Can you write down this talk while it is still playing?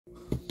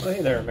Oh,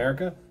 hey there,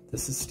 America.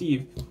 This is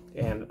Steve,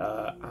 and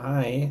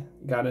I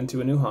got into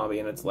a new hobby,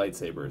 and it's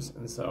lightsabers.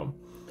 And so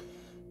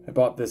I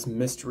bought this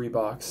mystery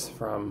box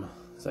from,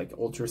 it's like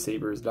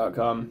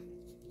ultrasabers.com.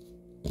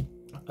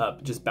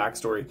 Just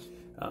backstory,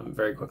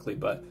 very quickly,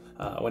 but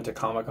I went to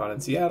Comic-Con in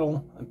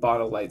Seattle and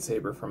bought a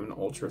lightsaber from an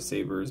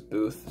Ultrasabers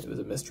booth. It was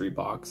a mystery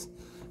box.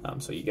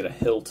 So you get a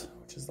hilt,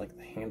 which is like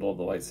the handle of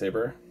the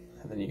lightsaber,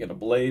 and then you get a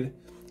blade,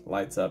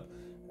 lights up,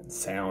 and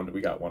sound.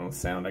 We got one with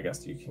sound. I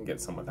guess you can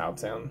get some without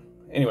sound.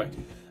 Anyway,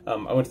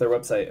 I went to their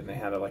website and they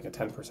had like a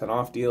 10%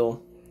 off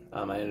deal.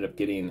 I ended up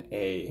getting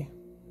a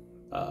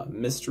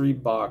mystery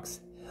box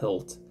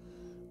hilt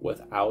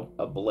without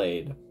a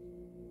blade,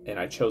 and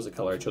I chose a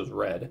color. I chose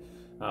red,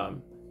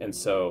 and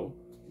so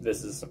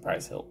this is a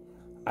surprise hilt.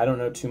 I don't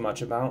know too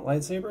much about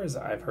lightsabers.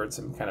 I've heard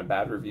some kind of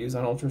bad reviews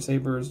on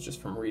Ultrasabers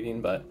just from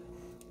reading, but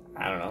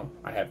I don't know.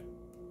 I have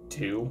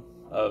 2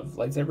 of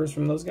lightsabers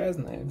from those guys,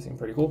 and they seem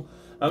pretty cool.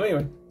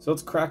 Anyway, so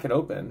let's crack it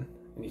open,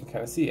 and you can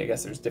kind of see. I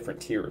guess there's different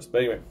tiers, but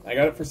anyway, I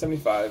got it for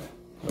 $75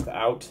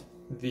 without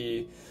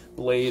the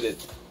blade.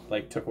 It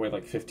like took away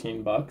like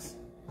 15 bucks,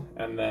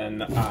 and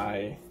then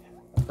I,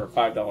 for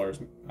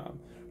 $5,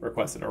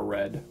 requested a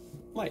red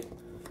light,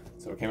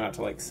 so it came out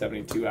to like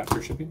 $72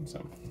 after shipping.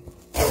 So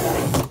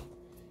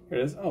here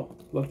it is. Oh,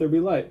 let there be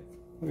light.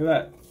 Look at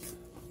that.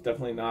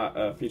 Definitely not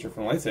a feature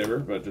from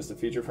lightsaber, but just a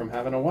feature from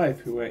having a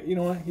wife who, you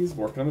know what, he's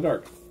working in the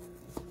dark.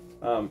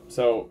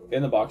 So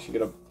in the box you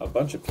get a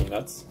bunch of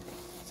peanuts,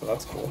 so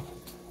that's cool.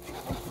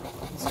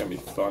 It's gonna be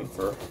fun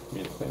for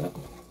me to clean up.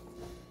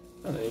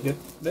 And then you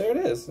get, there it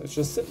is. It's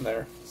just sitting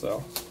there.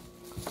 So,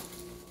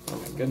 oh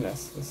my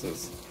goodness, this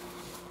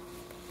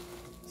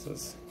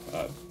is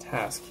a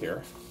task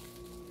here.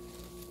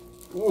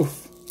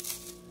 Oof.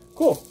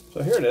 Cool.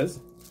 So here it is.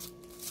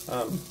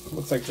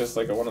 Looks like just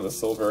like one of the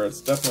silver.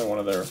 It's definitely one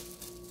of their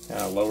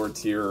lower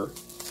tier.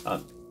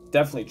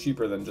 Definitely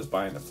cheaper than just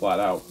buying it flat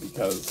out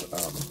because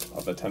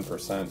of the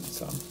 10%.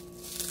 So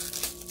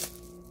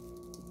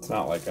it's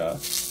not like a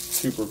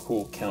super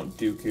cool Count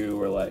Dooku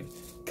or like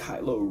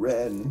Kylo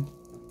Ren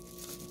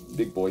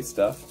big boy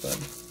stuff, but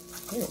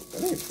I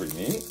think it's pretty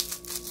neat.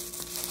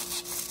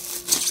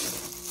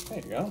 There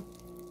you go.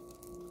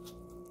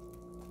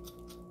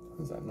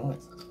 What is that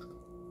noise?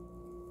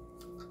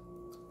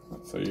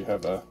 So you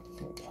have a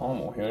little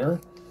pommel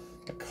here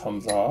that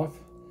comes off.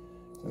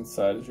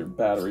 Inside is your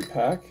battery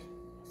pack.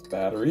 It's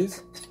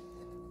batteries.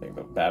 I think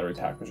the battery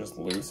pack was just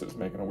loose. It was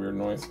making a weird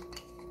noise.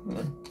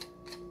 It's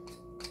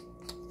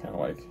kind of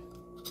like,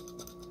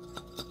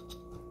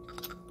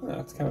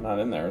 it's kind of not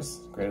in there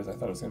as great as I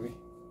thought it was going to be.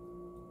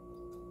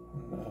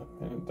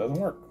 And it doesn't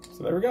work.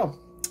 So there we go.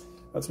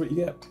 That's what you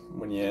get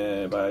when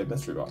you buy a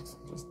mystery box.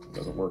 It just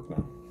doesn't work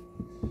now.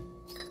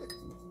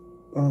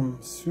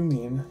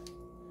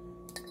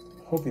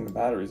 Hoping the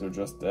batteries are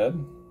just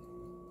dead.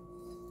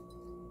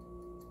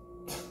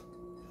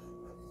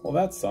 Well,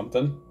 that's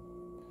something.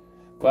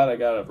 Glad I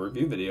got a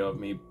review video of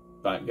me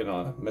getting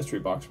a mystery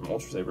box from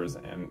Ultrasabers,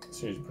 and as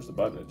soon as you push the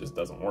button, it just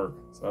doesn't work.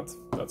 So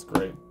that's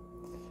great.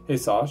 Hey,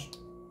 Sash,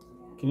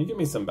 can you give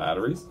me some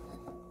batteries?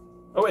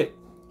 Oh wait,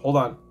 hold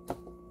on.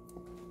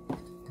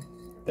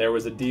 There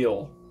was a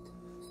deal.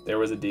 There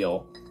was a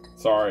deal.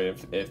 Sorry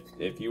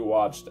if you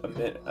watched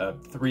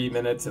 3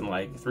 minutes and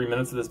like 3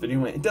 minutes of this video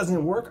and it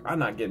doesn't work, I'm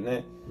not getting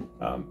it.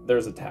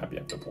 There's a tab you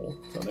have to pull.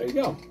 So there you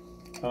go.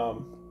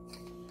 So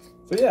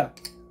yeah,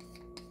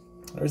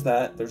 there's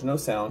that. There's no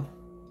sound,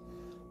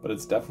 but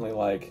it's definitely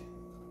like,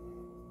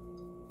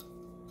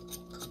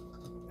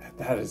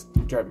 that is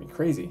driving me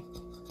crazy.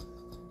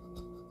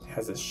 It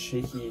has a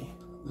shaky,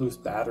 loose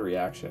battery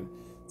action.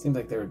 It seems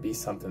like there would be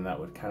something that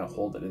would kind of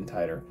hold it in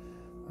tighter.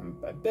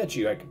 I bet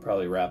you I could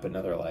probably wrap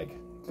another like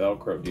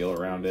Velcro deal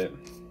around it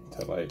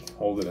to like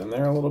hold it in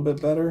there a little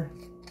bit better,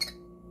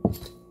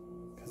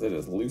 because it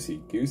is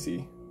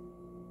loosey-goosey.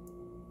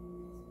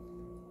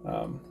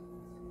 But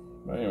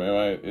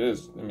anyway, it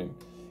is, I mean,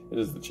 it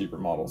is the cheaper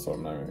model, so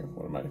I'm not gonna,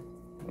 what am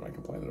I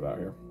complaining about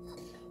here?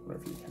 I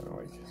wonder if you kind of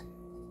like,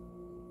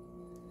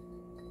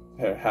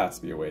 there has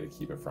to be a way to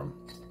keep it from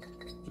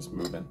just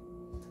moving.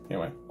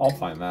 Anyway, I'll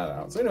find that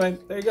out. So anyway,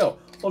 there you go,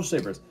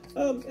 Ultrasabers.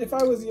 If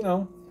I was,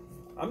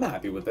 I'm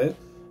happy with it.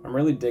 I'm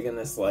really digging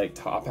this like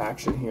top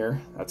action here.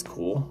 That's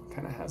cool.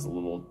 Kind of has a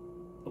little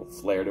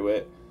flair to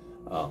it.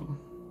 But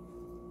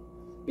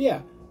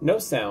yeah, no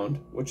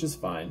sound, which is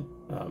fine.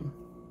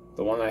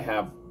 The one I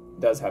have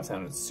does have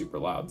sound. It's super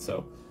loud,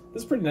 so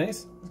this is pretty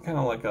nice. It's kind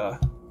of like a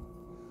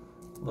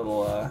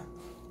little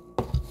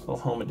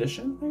home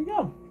edition. There you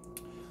go.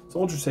 So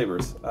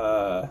Ultrasabers,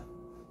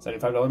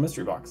 $75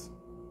 mystery box.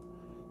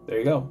 There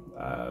you go.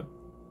 I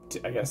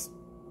guess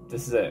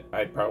this is it.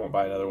 I probably won't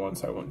buy another one,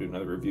 so I won't do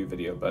another review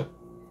video, but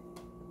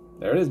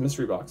there it is,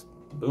 mystery box.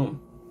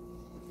 Boom.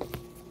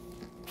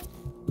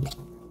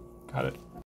 Got it.